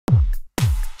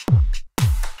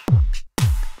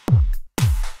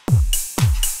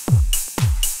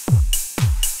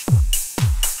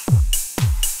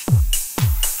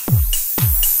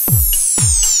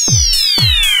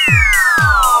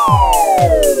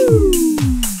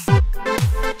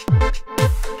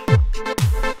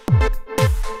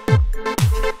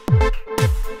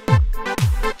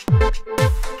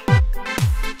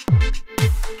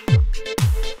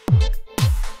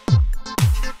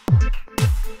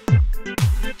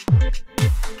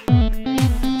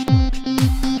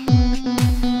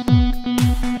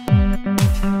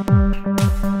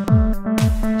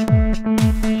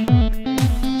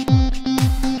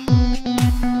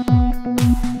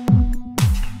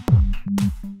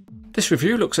This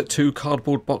review looks at two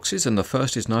cardboard boxes, and the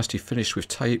first is nicely finished with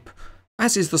tape,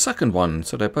 as is the second one,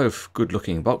 so they're both good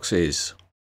looking boxes.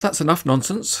 That's enough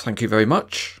nonsense, thank you very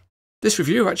much. This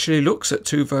review actually looks at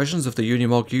two versions of the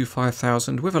Unimog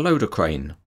U5000 with a loader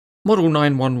crane. Model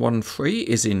 9113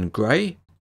 is in grey,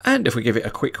 and if we give it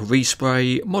a quick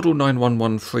respray, Model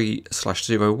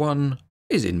 9113/01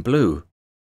 is in blue.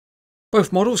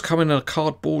 Both models come in a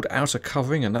cardboard outer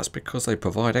covering, and that's because they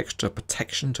provide extra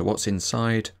protection to what's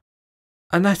inside.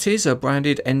 And that is a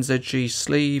branded NZG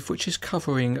sleeve which is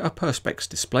covering a Perspex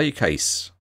display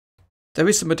case. There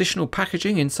is some additional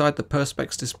packaging inside the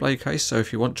Perspex display case, so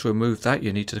if you want to remove that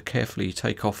you need to carefully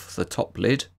take off the top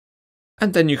lid,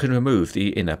 and then you can remove the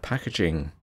inner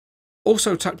packaging.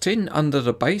 Also tucked in under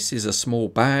the base is a small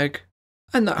bag,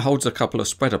 and that holds a couple of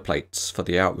spreader plates for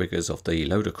the outriggers of the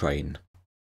loader crane.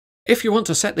 If you want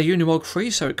to set the Unimog free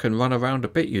so it can run around a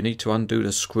bit, you need to undo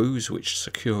the screws which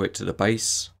secure it to the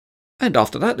base. And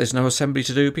after that there's no assembly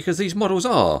to do because these models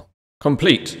are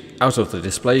complete out of the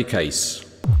display case.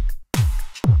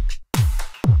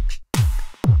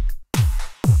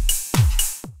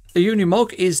 The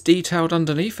Unimog is detailed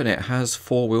underneath, and it has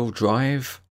 4-wheel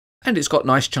drive, and it's got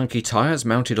nice chunky tyres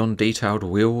mounted on detailed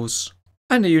wheels,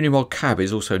 and the Unimog cab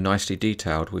is also nicely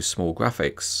detailed with small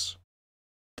graphics.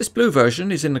 This blue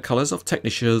version is in the colours of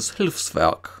Technisches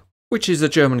Hilfswerk, which is the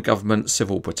German government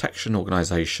civil protection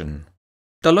organisation.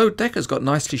 The load deck has got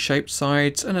nicely shaped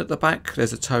sides, and at the back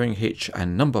there's a towing hitch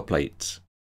and number plate.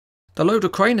 The loader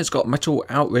crane has got metal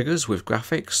outriggers with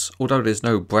graphics, although there's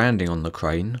no branding on the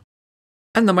crane.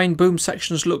 And the main boom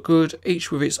sections look good,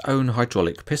 each with its own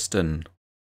hydraulic piston.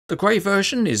 The grey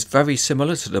version is very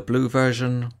similar to the blue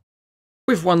version,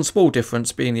 with one small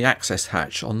difference being the access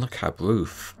hatch on the cab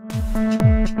roof.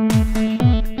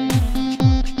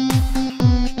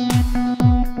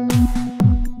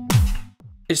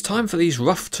 It's time for these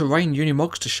rough terrain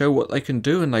Unimogs to show what they can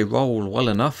do, and they roll well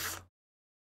enough.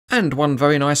 And one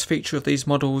very nice feature of these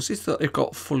models is that they've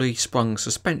got fully sprung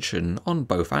suspension on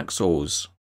both axles,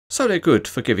 so they're good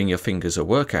for giving your fingers a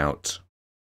workout.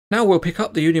 Now we'll pick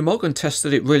up the Unimog and test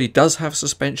that it really does have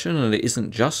suspension and it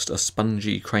isn't just a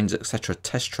spongy Cranes etc.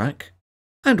 test track.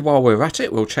 And while we're at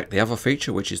it, we'll check the other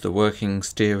feature, which is the working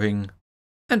steering.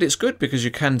 And it's good because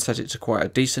you can set it to quite a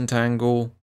decent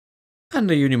angle, and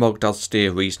the Unimog does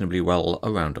steer reasonably well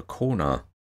around a corner.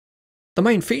 The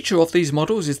main feature of these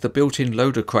models is the built-in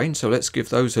loader crane, so let's give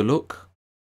those a look.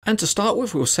 And to start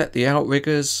with, we'll set the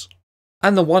outriggers.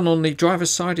 And the one on the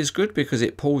driver's side is good because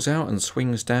it pulls out and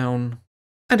swings down,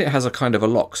 and it has a kind of a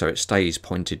lock so it stays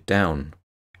pointed down.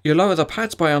 You lower the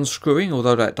pads by unscrewing,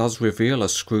 although that does reveal a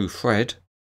screw thread,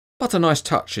 but a nice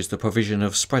touch is the provision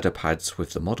of spreader pads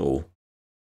with the model.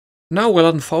 Now we'll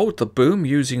unfold the boom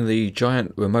using the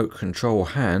giant remote control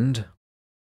hand,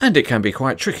 and it can be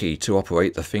quite tricky to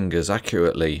operate the fingers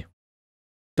accurately.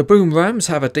 The boom rams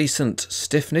have a decent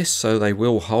stiffness, so they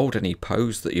will hold any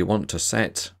pose that you want to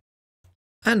set.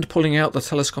 And pulling out the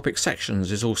telescopic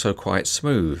sections is also quite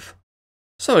smooth,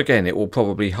 so again it will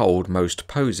probably hold most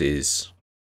poses.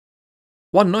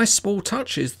 One nice small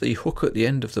touch is the hook at the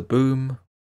end of the boom.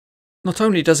 Not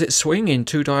only does it swing in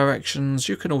 2 directions,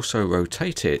 you can also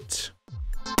rotate it.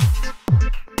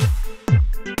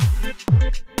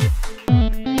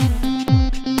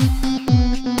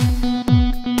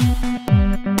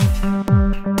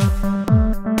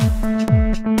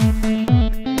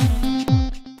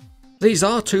 These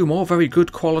are 2 more very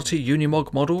good quality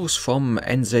Unimog models from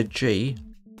NZG,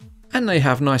 and they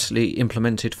have nicely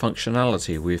implemented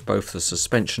functionality with both the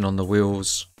suspension on the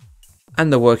wheels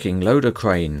and the working loader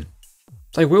crane.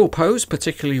 They will pose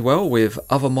particularly well with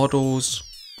other models,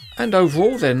 and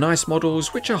overall they're nice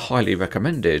models which are highly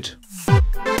recommended.